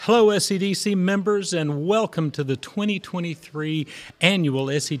Hello, SEDC members, and welcome to the 2023 annual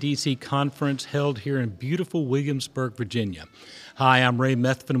SEDC conference held here in beautiful Williamsburg, Virginia. Hi, I'm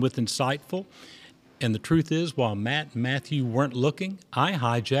Methvin with Insyteful, and the truth is, while Matt and Matthew weren't looking, I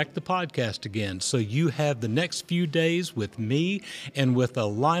hijacked the podcast again. So you have the next few days with me and with a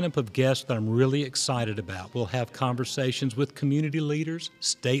lineup of guests that I'm really excited about. We'll have conversations with community leaders,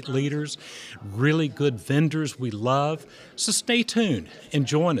 state leaders, really good vendors we love. So stay tuned and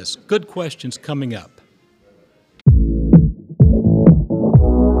join us. Good questions coming up.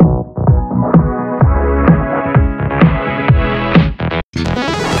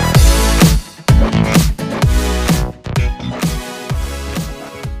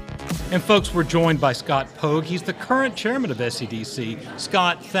 And folks, we're joined by Scott Poag. He's the current chairman of SEDC.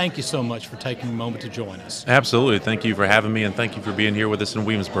 Scott, thank you so much for taking a moment to join us. Absolutely. Thank you for having me, and thank you for being here with us in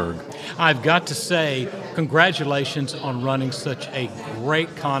Williamsburg. I've got to say, congratulations on running such a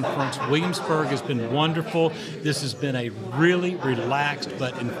great conference. Williamsburg has been wonderful. This has been a really relaxed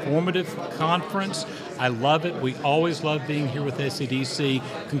but informative conference. I love it. We always love being here with SEDC.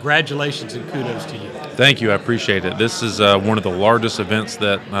 Congratulations and kudos to you. Thank you. I appreciate it. This is one of the largest events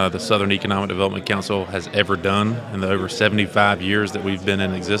that the Southern Economic Development Council has ever done in the over 75 years that we've been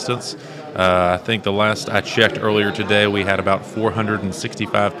in existence. I think the last I checked earlier today, we had about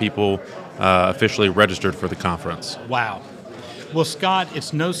 465 people officially registered for the conference. Wow. Well, Scott,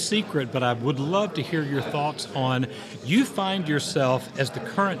 it's no secret, but I would love to hear your thoughts on, you find yourself as the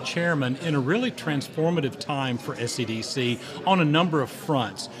current chairman in a really transformative time for SEDC on a number of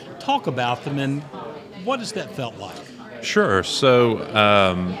fronts. Talk about them, and what has that felt like? Sure. So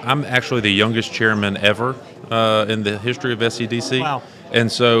I'm actually the youngest chairman ever in the history of SEDC. Wow. And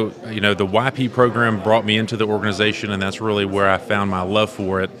so, the YP program brought me into the organization, and that's really where I found my love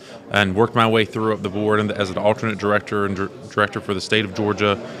for it and worked my way through up the board and as an alternate director and director for the state of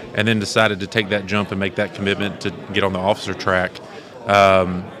Georgia, and then decided to take that jump and make that commitment to get on the officer track.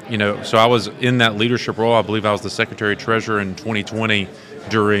 So I was in that leadership role. I believe I was the secretary-treasurer in 2020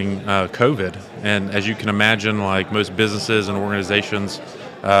 during COVID. And as you can imagine, like most businesses and organizations,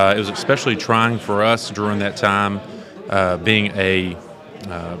 it was especially trying for us during that time, being a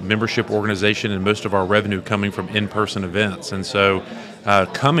membership organization and most of our revenue coming from in-person events. And so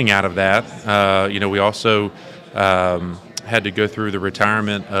coming out of that, we also had to go through the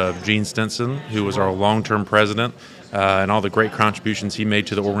retirement of Gene Stinson, who was our long-term president, and all the great contributions he made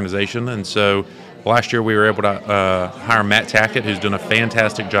to the organization. And so last year we were able to hire Matt Tackett, who's done a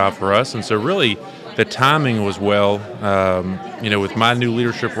fantastic job for us. And so really the timing was well, with my new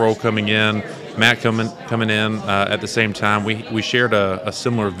leadership role coming in, Matt coming in at the same time. We shared a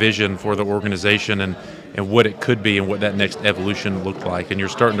similar vision for the organization and what it could be and what that next evolution looked like. And you're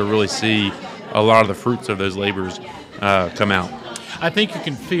starting to really see a lot of the fruits of those labors come out. I think you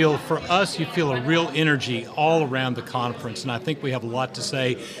can feel, for us, you feel a real energy all around the conference, and I think we have a lot to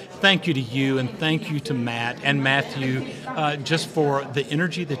say. Thank you to you, and thank you to Matt and Matthew just for the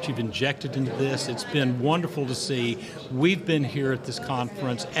energy that you've injected into this. It's been wonderful to see. We've been here at this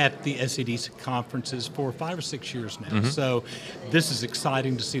conference, at the SEDC conferences, for 5 or 6 years now. Mm-hmm. So this is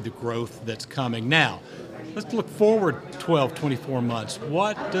exciting to see the growth that's coming. Now, let's look forward 12, 24 months.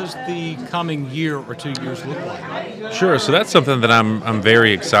 What does the coming year or 2 years look like? Sure. So that's something that I'm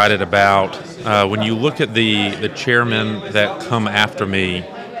very excited about. When you look at the chairmen that come after me,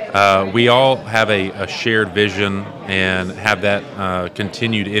 we all have a shared vision and have that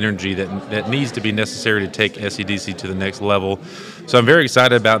continued energy that needs to be necessary to take SEDC to the next level. So I'm very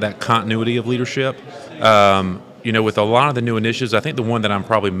excited about that continuity of leadership. With a lot of the new initiatives, I think the one that I'm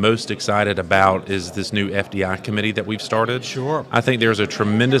probably most excited about is this new FDI committee that we've started. Sure. I think there's a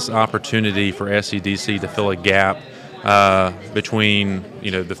tremendous opportunity for SEDC to fill a gap between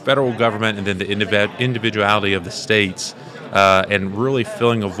the federal government and then the individuality of the states, and really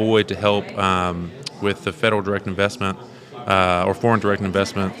filling a void to help with the federal direct investment or foreign direct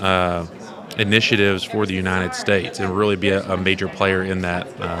investment initiatives for the United States and really be a major player in that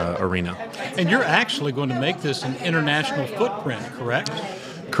arena. And you're actually going to make this an international footprint, correct?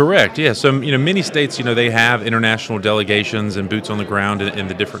 Correct, yeah. So, many states, they have international delegations and boots on the ground in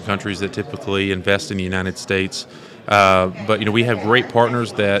the different countries that typically invest in the United States. But we have great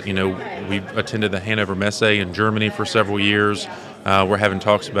partners that, we've attended the Hanover Messe in Germany for several years. We're having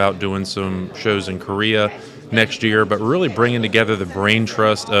talks about doing some shows in Korea next year, but really bringing together the brain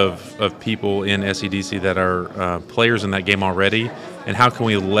trust of people in SEDC that are players in that game already, and how can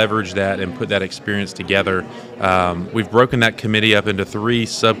we leverage that and put that experience together. We've broken that committee up into 3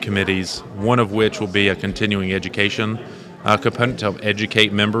 subcommittees, one of which will be a continuing education component to help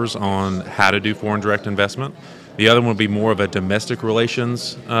educate members on how to do foreign direct investment. The other one will be more of a domestic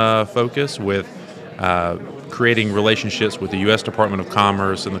relations focus with creating relationships with the U.S. Department of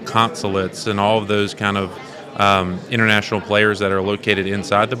Commerce and the consulates and all of those kind of international players that are located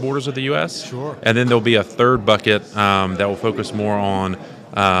inside the borders of the U.S. Sure. And then there'll be a third bucket that will focus more on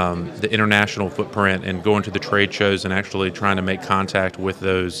the international footprint and going to the trade shows and actually trying to make contact with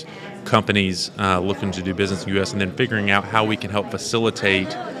those companies looking to do business in the U.S. and then figuring out how we can help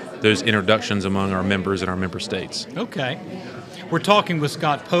facilitate those introductions among our members and our member states. Okay. We're talking with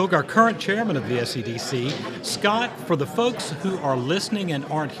Scott Poag, our current chairman of the SEDC. Scott, for the folks who are listening and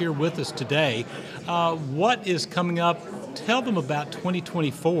aren't here with us today, what is coming up? Tell them about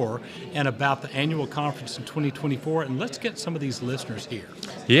 2024 and about the annual conference in 2024, and let's get some of these listeners here.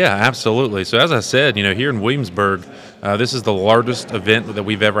 Yeah, absolutely. So as I said, here in Williamsburg, this is the largest event that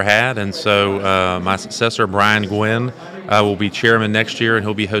we've ever had, and so my successor, Brian Gwynn, will be chairman next year, and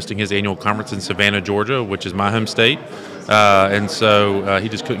he'll be hosting his annual conference in Savannah, Georgia, which is my home state. And so he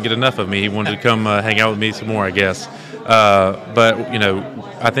just couldn't get enough of me. He wanted to come hang out with me some more, I guess. But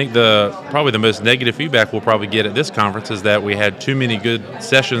I think probably the most negative feedback we'll probably get at this conference is that we had too many good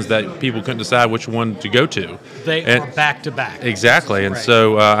sessions that people couldn't decide which one to go to. They are back to back. Exactly. And right.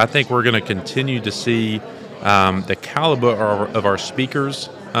 So I think we're going to continue to see the caliber of our speakers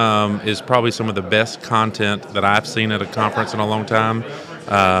is probably some of the best content that I've seen at a conference in a long time.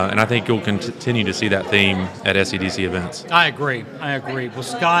 And I think you'll continue to see that theme at SEDC events. I agree. Well,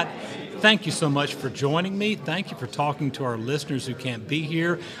 Scott, thank you so much for joining me. Thank you for talking to our listeners who can't be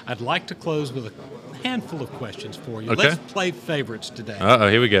here. I'd like to close with a handful of questions for you. Okay. Let's play favorites today. Uh-oh,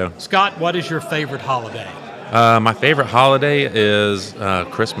 here we go. Scott, what is your favorite holiday? My favorite holiday is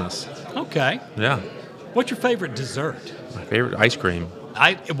Christmas. Okay. Yeah. What's your favorite dessert? My favorite ice cream.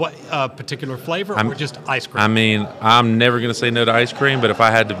 What particular flavor or just ice cream? I mean, I'm never going to say no to ice cream, but if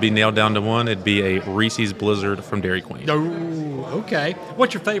I had to be nailed down to one, it'd be a Reese's Blizzard from Dairy Queen. Oh, okay.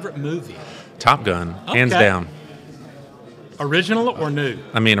 What's your favorite movie? Top Gun, hands down. Original or new?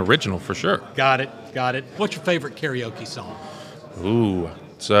 I mean, original for sure. Got it. What's your favorite karaoke song? Ooh,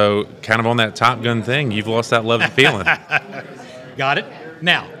 so kind of on that Top Gun thing, you've lost that love and feeling. Got it.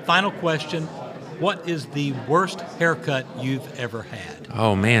 Now, final question. What is the worst haircut you've ever had?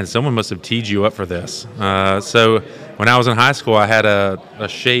 Oh, man, someone must have teed you up for this. So when I was in high school, I had a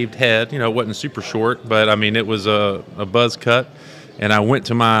shaved head. It wasn't super short, but, I mean, it was a buzz cut. And I went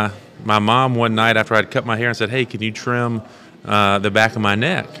to my mom one night after I'd cut my hair and said, hey, can you trim the back of my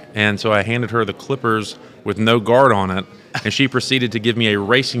neck? And so I handed her the clippers with no guard on it, and she proceeded to give me a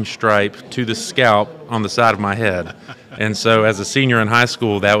racing stripe to the scalp on the side of my head. And so as a senior in high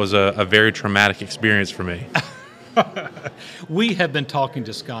school, that was a very traumatic experience for me. We have been talking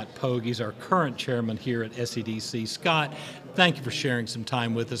to Scott Poag. He's our current chairman here at SEDC. Scott, thank you for sharing some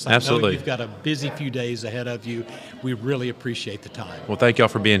time with us. Absolutely. I know you've got a busy few days ahead of you. We really appreciate the time. Well, thank y'all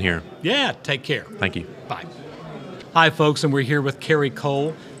for being here. Yeah, take care. Thank you. Bye. Hi, folks, and we're here with Carrie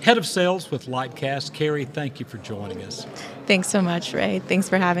Cole, Head of Sales with Lightcast. Carrie, thank you for joining us. Thanks so much, Ray. Thanks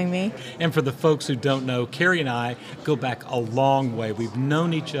for having me. And for the folks who don't know, Carrie and I go back a long way. We've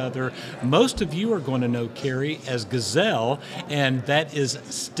known each other. Most of you are going to know Carrie as Gazelle, and that is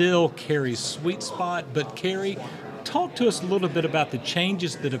still Carrie's sweet spot. But Carrie, talk to us a little bit about the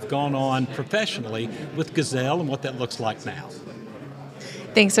changes that have gone on professionally with Gazelle and what that looks like now.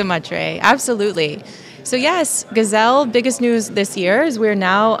 Thanks so much, Ray. Absolutely. So yes, Gazelle, biggest news this year is we're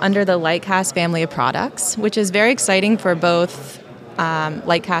now under the Lightcast family of products, which is very exciting for both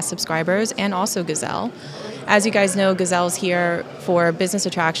Lightcast subscribers and also Gazelle. As you guys know, Gazelle is here for business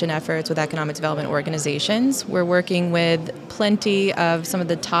attraction efforts with economic development organizations. We're working with plenty of some of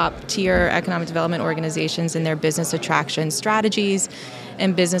the top tier economic development organizations in their business attraction strategies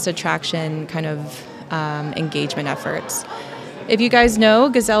and business attraction kind of engagement efforts. If you guys know,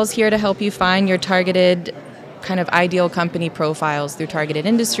 Gazelle's here to help you find your targeted kind of ideal company profiles through targeted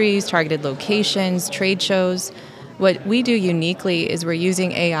industries, targeted locations, trade shows. What we do uniquely is we're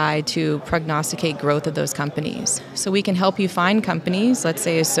using AI to prognosticate growth of those companies. So we can help you find companies, let's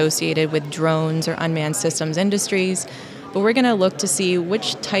say associated with drones or unmanned systems industries, but we're going to look to see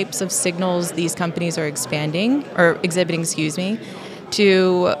which types of signals these companies are exhibiting,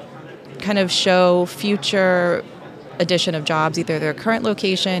 to kind of show future addition of jobs, either their current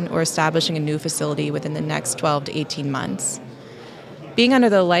location or establishing a new facility within the next 12 to 18 months. Being under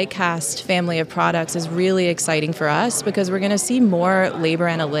the Lightcast family of products is really exciting for us because we're going to see more labor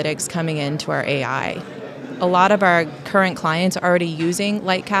analytics coming into our AI. A lot of our current clients are already using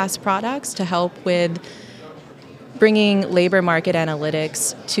Lightcast products to help with bringing labor market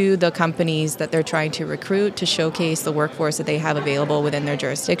analytics to the companies that they're trying to recruit to showcase the workforce that they have available within their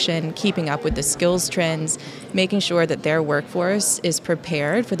jurisdiction, keeping up with the skills trends, making sure that their workforce is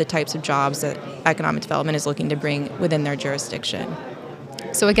prepared for the types of jobs that economic development is looking to bring within their jurisdiction.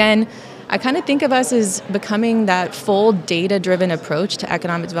 So again, I kind of think of us as becoming that full data-driven approach to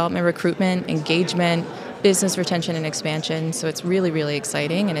economic development, recruitment, engagement, business retention, and expansion. So it's really, really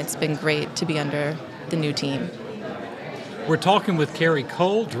exciting, and it's been great to be under the new team. We're talking with Carrie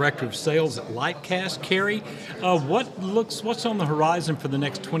Cole, Director of Sales at Lightcast. Carrie, what's on the horizon for the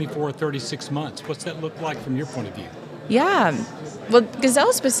next 24 or 36 months? What's that look like from your point of view? Yeah, well,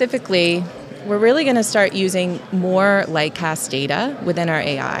 Gazelle specifically, we're really going to start using more Lightcast data within our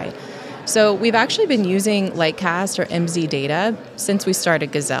AI. So we've actually been using Lightcast or MZ data since we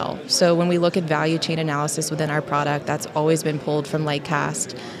started Gazelle. So when we look at value chain analysis within our product, that's always been pulled from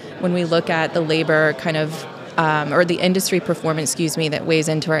Lightcast. When we look at the labor kind of or the industry performance, that weighs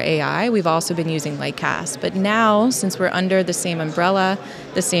into our AI, we've also been using Lightcast. But now, since we're under the same umbrella,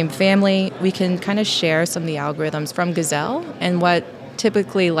 the same family, we can kind of share some of the algorithms from Gazelle and what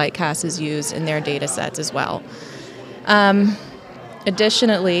typically Lightcast is used in their data sets as well.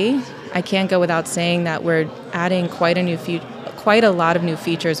 Additionally, I can't go without saying that we're adding quite a lot of new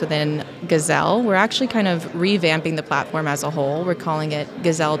features within Gazelle. We're actually kind of revamping the platform as a whole. We're calling it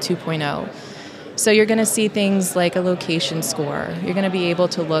Gazelle 2.0. So you're going to see things like a location score. You're going to be able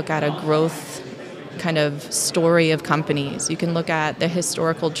to look at a growth kind of story of companies. You can look at the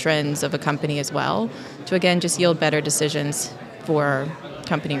historical trends of a company as well to, again, just yield better decisions for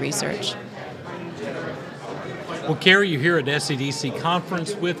company research. Well, Carrie, you're here at SEDC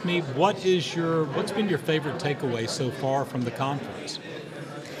Conference with me. What's been your favorite takeaway so far from the conference?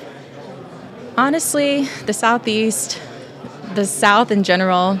 Honestly, the Southeast, the South in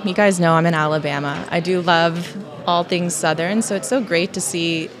general, you guys know I'm in Alabama. I do love all things Southern, so it's so great to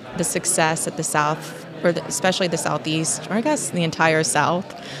see the success that the South, especially the Southeast, or I guess the entire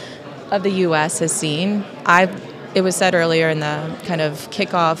South of the U.S. has seen. It was said earlier in the kind of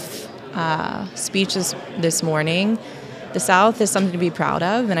kickoff speeches this morning, the South is something to be proud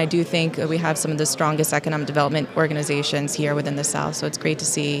of, and I do think we have some of the strongest economic development organizations here within the South, so it's great to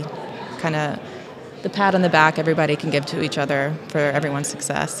see kind of the pat on the back everybody can give to each other for everyone's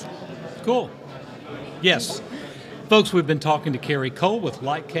success. Cool. Yes. Folks, we've been talking to Carrie Cole with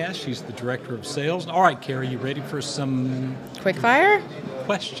Lightcast. She's the Director of Sales. All right, Carrie, you ready for some quickfire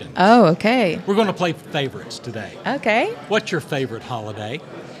questions? Oh, okay. We're going to play favorites today. Okay. What's your favorite holiday?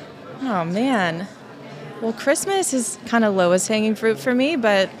 Oh, man. Well, Christmas is kind of lowest hanging fruit for me,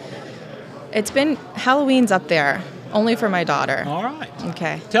 but Halloween's up there. Only for my daughter. All right.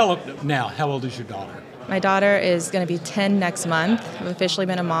 Okay. Tell her now, how old is your daughter? My daughter is going to be 10 next month. I've officially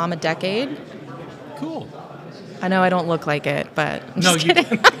been a mom a decade. Cool. I know I don't look like it, but I'm no, just you.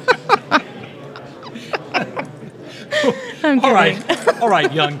 kidding. I'm kidding. All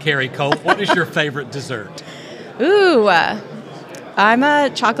right, young Carrie Cole. What is your favorite dessert? Ooh, I'm a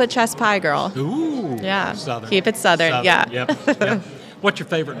chocolate chess pie girl. Ooh. Yeah. Southern. Keep it Southern. Yeah. Yep. What's your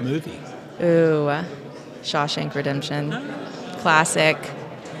favorite movie? Ooh, Shawshank Redemption. Classic.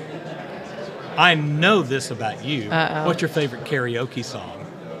 I know this about you. Uh-oh. What's your favorite karaoke song?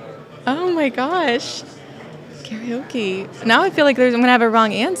 Oh my gosh. Karaoke. Now I feel like I'm going to have a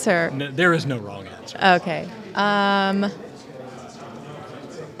wrong answer. No, there is no wrong answer. Okay.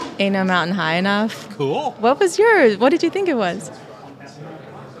 Ain't No Mountain High Enough. Cool. What was yours? What did you think it was?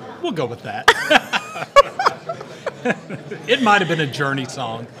 We'll go with that. It might have been a Journey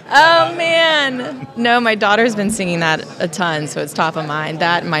song. Oh, man. No, my daughter's been singing that a ton, so it's top of mind.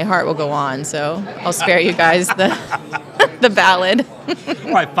 That and My Heart Will Go On, so I'll spare you guys the ballad.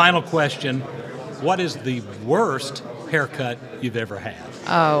 All right, final question. What is the worst haircut you've ever had?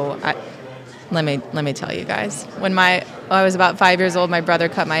 Oh, let me tell you guys. When I was about 5 years old, my brother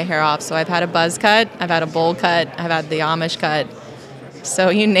cut my hair off, so I've had a buzz cut, I've had a bowl cut, I've had the Amish cut. So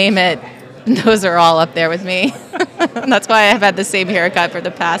you name it, those are all up there with me. That's why I've had the same haircut for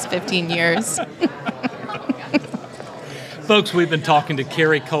the past 15 years. Folks, we've been talking to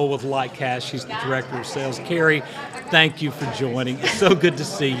Carrie Cole with Lightcast. She's the Director of Sales. Carrie, thank you for joining. It's so good to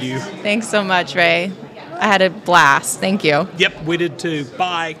see you. Thanks so much, Ray. I had a blast. Thank you. Yep, we did too.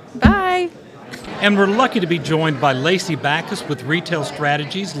 Bye. Bye. And we're lucky to be joined by Lacey Bachus with Retail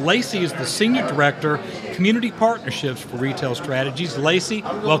Strategies. Lacey is the Senior Director, Community Partnerships for Retail Strategies. Lacey,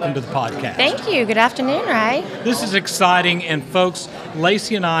 welcome to the podcast. Thank you. Good afternoon, Ray. This is exciting, and folks,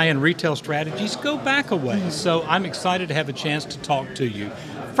 Lacey and I and Retail Strategies go back a ways, so I'm excited to have a chance to talk to you.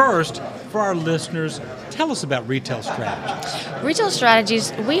 First, for our listeners, tell us about Retail Strategies. Retail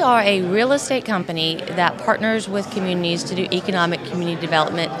Strategies, we are a real estate company that partners with communities to do economic community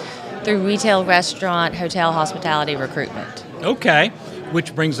development through retail, restaurant, hotel, hospitality, recruitment. Okay,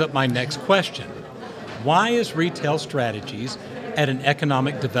 which brings up my next question. Why is Retail Strategies at an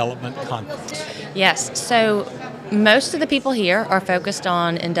economic development conference? Yes, so most of the people here are focused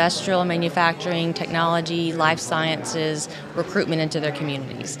on industrial, manufacturing, technology, life sciences, recruitment into their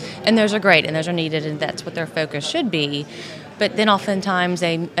communities. And those are great, and those are needed, and that's what their focus should be. But then oftentimes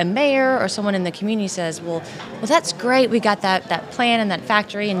a mayor or someone in the community says, well, that's great, we got that plan and that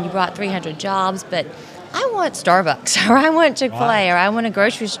factory, and you brought 300 jobs, but I want Starbucks, or I want Chick-fil-A, or I want a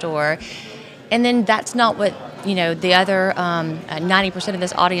grocery store. And then that's not what the other 90% of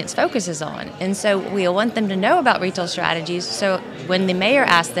this audience focuses on. And so we want them to know about Retail Strategies, so when the mayor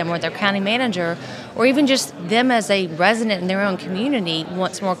asks them, or their county manager, or even just them as a resident in their own community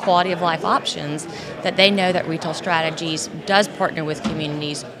wants more quality of life options, that they know that Retail Strategies does partner with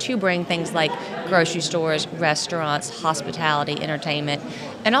communities to bring things like grocery stores, restaurants, hospitality, entertainment,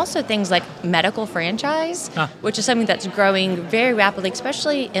 and also things like medical franchise, which is something that's growing very rapidly,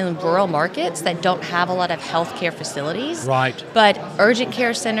 especially in rural markets that don't have a lot of healthcare facilities. Right. But urgent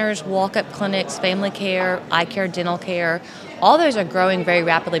care centers, walk-up clinics, family care, eye care, dental care, all those are growing very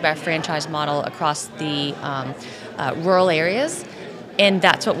rapidly by franchise model across the rural areas, and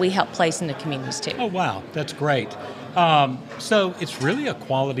that's what we help place into communities too. Oh, wow, that's great. So it's really a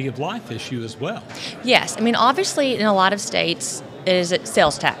quality of life issue as well. Yes, I mean, obviously in a lot of states, it is a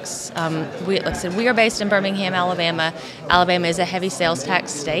sales tax. Like I said, we are based in Birmingham, Alabama. Alabama is a heavy sales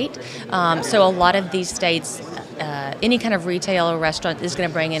tax state. So a lot of these states, any kind of retail or restaurant is going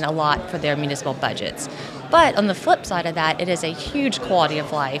to bring in a lot for their municipal budgets. But on the flip side of that, it is a huge quality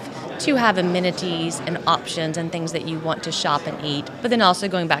of life to have amenities and options and things that you want to shop and eat. But then also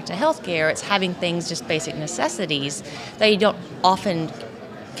going back to healthcare, it's having things, just basic necessities that you don't often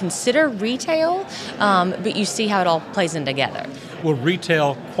consider retail, but you see how it all plays in together. Well,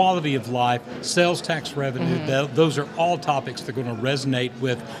 retail, quality of life, sales tax revenue, those are all topics that are going to resonate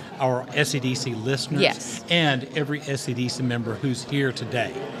with our SEDC listeners and every SEDC member who's here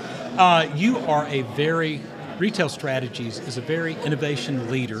today. Retail Strategies is a very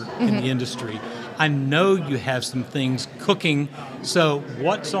innovation leader in the industry. I know you have some things cooking, so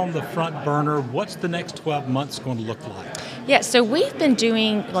what's on the front burner? What's the next 12 months going to look like? Yeah, so we've been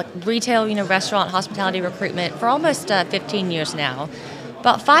doing like retail, restaurant, hospitality recruitment for almost 15 years now.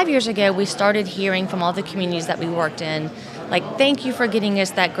 About 5 years ago, we started hearing from all the communities that we worked in, like, thank you for getting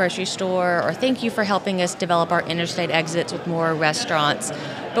us that grocery store, or thank you for helping us develop our interstate exits with more restaurants.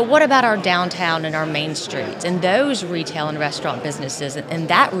 But what about our downtown and our main streets and those retail and restaurant businesses and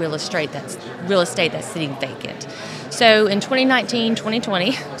that real estate that's sitting vacant? So in 2019,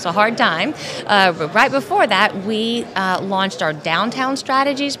 2020, it's a hard time, but right before that, we launched our Downtown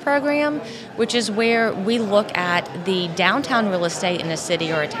Strategies program, which is where we look at the downtown real estate in a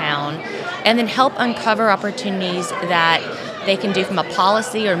city or a town and then help uncover opportunities that they can do from a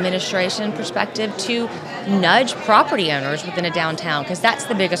policy or administration perspective to nudge property owners within a downtown, because that's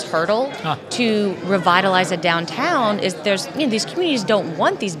the biggest hurdle to revitalize a downtown. Is these communities don't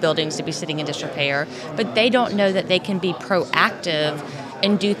want these buildings to be sitting in disrepair, but they don't know that they can be proactive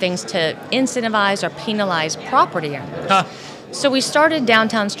and do things to incentivize or penalize property owners. So we started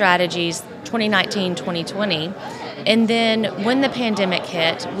Downtown Strategies 2019, 2020. And then when the pandemic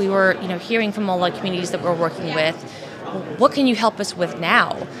hit, we were hearing from all the communities that we're working with, what can you help us with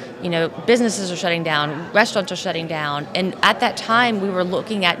now? Businesses are shutting down, restaurants are shutting down, and at that time we were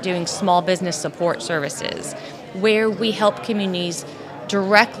looking at doing small business support services where we help communities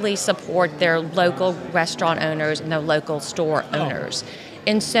directly support their local restaurant owners and their local store owners.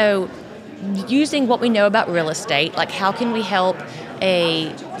 And so using what we know about real estate, like how can we help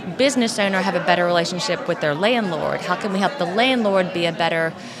a business owner have a better relationship with their landlord? How can we help the landlord be a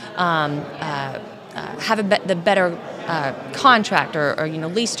better the better contract or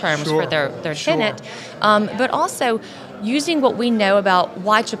lease terms for their tenant, but also using what we know about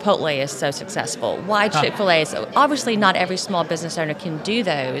why Chipotle is so successful, why Chick-fil-A is so. Obviously, not every small business owner can do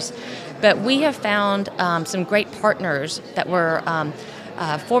those, but we have found some great partners that we're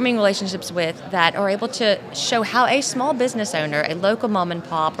forming relationships with that are able to show how a small business owner, a local mom and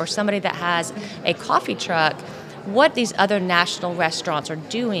pop, or somebody that has a coffee truck, what these other national restaurants are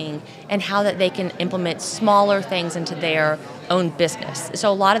doing and how that they can implement smaller things into their own business.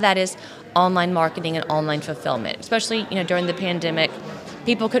 So a lot of that is online marketing and online fulfillment, especially during the pandemic.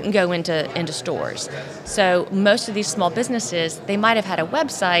 People couldn't go into stores. So most of these small businesses, they might have had a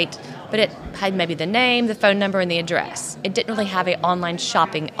website, but it had maybe the name, the phone number, and the address. It didn't really have an online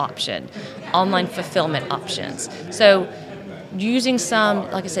shopping option, online fulfillment options. So using some,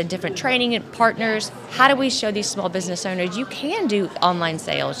 like I said, different training and partners, how do we show these small business owners you can do online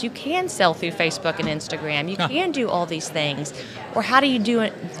sales, you can sell through Facebook and Instagram, you can do all these things, or how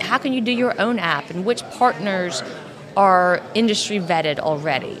can you do your own app, and which partners are industry vetted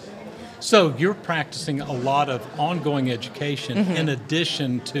already? So you're practicing a lot of ongoing education in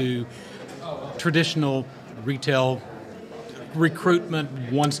addition to traditional retail recruitment,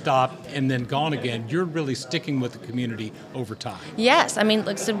 one stop, and then gone again. You're really sticking with the community over time. Yes, I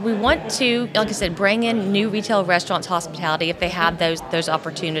mean, so we want to, like I said, bring in new retail, restaurants, hospitality if they have those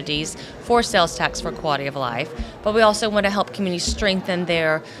opportunities for sales tax for quality of life. But we also want to help communities strengthen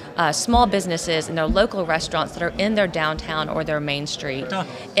their small businesses and their local restaurants that are in their downtown or their main street.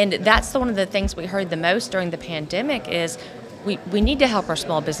 And that's one of the things we heard the most during the pandemic is we need to help our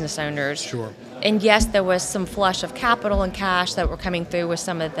small business owners. Sure. And yes, there was some flush of capital and cash that were coming through with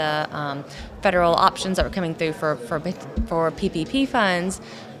some of the federal options that were coming through for PPP funds,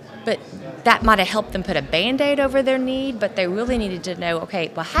 but that might have helped them put a Band-Aid over their need, but they really needed to know,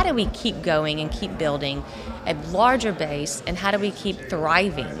 okay, well, how do we keep going and keep building a larger base, and how do we keep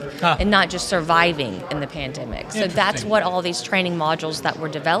thriving and not just surviving in the pandemic? So that's what all these training modules that we're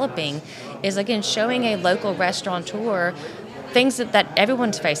developing is, again, showing a local restaurateur things that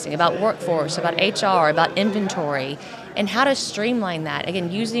everyone's facing about workforce, about HR, about inventory, and how to streamline that.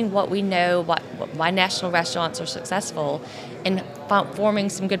 Again, using what we know, why national restaurants are successful, and forming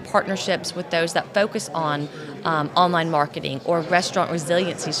some good partnerships with those that focus on online marketing or restaurant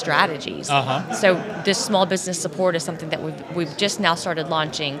resiliency strategies. So this small business support is something that we've just now started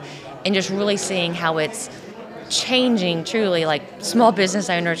launching, and just really seeing how it's changing truly. Like, small business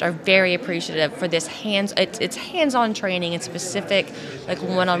owners are very appreciative for this it's hands-on training and specific, like,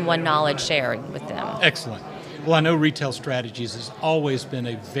 one-on-one knowledge sharing with them. Excellent. Well, I know Retail Strategies has always been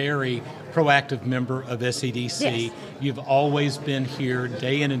a very proactive member of SEDC. Yes. You've always been here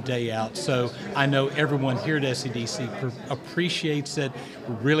day in and day out, so I know everyone here at SEDC appreciates it.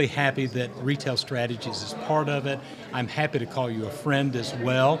 We're really happy that Retail Strategies is part of it. I'm happy to call you a friend as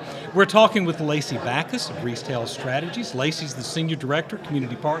well. We're talking with Lacey Bachus of Retail Strategies. Lacey's the Senior Director,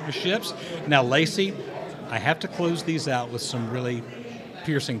 Community Partnerships. Now, Lacey, I have to close these out with some really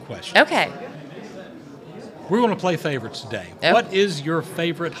piercing questions. Okay. We're going to play favorites today. Oh. What is your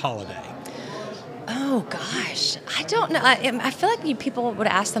favorite holiday? Oh gosh, I don't know. I feel like people would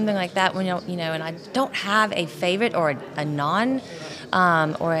ask something like that when and I don't have a favorite or a non,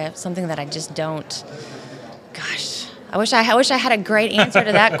 or something that I just don't. Gosh, I wish I had a great answer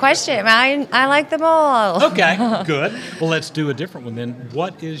to that question. I like them all. Okay, good. Well, let's do a different one then.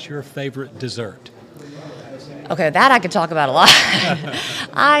 What is your favorite dessert? Okay, that I could talk about a lot.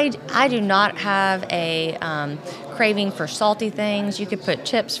 I do not have a craving for salty things. You could put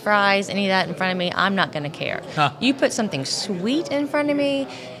chips, fries, any of that in front of me. I'm not going to care. You put something sweet in front of me,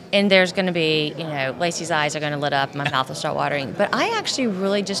 and there's going to be, Lacey's eyes are going to lit up, my mouth will start watering. But I actually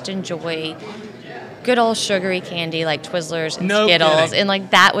really just enjoy good old sugary candy like Twizzlers and Skittles, and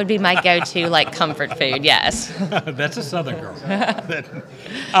like that would be my go-to like comfort food. Yes. That's a Southern girl.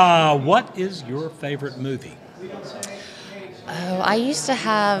 What is your favorite movie? Oh, I used to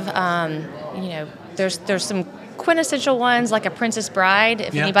have, there's some quintessential ones like A Princess Bride.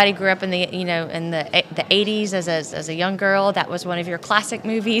 If anybody grew up in the 80s as a young girl, that was one of your classic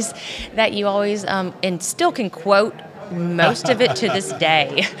movies that you always and still can quote most of it to this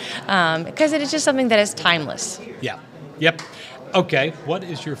day, because it is just something that is timeless. Yeah. Yep. Okay. What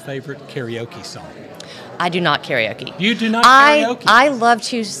is your favorite karaoke song? I do not karaoke. You do not karaoke? I love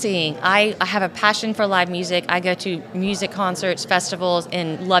to sing. I have a passion for live music. I go to music concerts, festivals,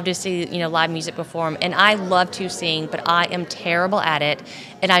 and love to see live music perform. And I love to sing, but I am terrible at it,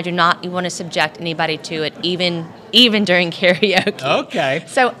 and I do not want to subject anybody to it, even during karaoke. Okay.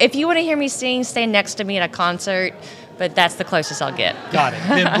 So if you want to hear me sing, stand next to me at a concert. But that's the closest I'll get. Got it.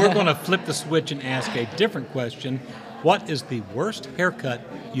 Then we're going to flip the switch and ask a different question. What is the worst haircut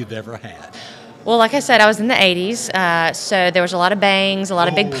you've ever had? Well, like I said, I was in the 80s, so there was a lot of bangs, a lot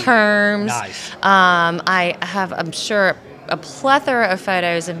of big perms. Nice. I have, I'm sure, a plethora of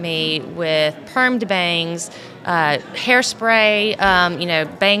photos of me with permed bangs, hairspray,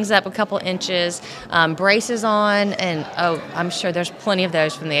 bangs up a couple inches, braces on, and I'm sure there's plenty of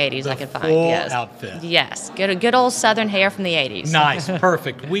those from the 80s I can find. Full yes. outfit. Yes, good old Southern hair from the 80s. Nice,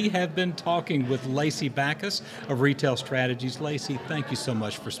 perfect. We have been talking with Lacey Bachus of Retail Strategies. Lacey, thank you so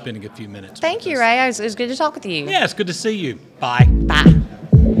much for spending a few minutes. Thank you, Ray. It was good to talk with you. Yeah, it's good to see you. Bye. Bye.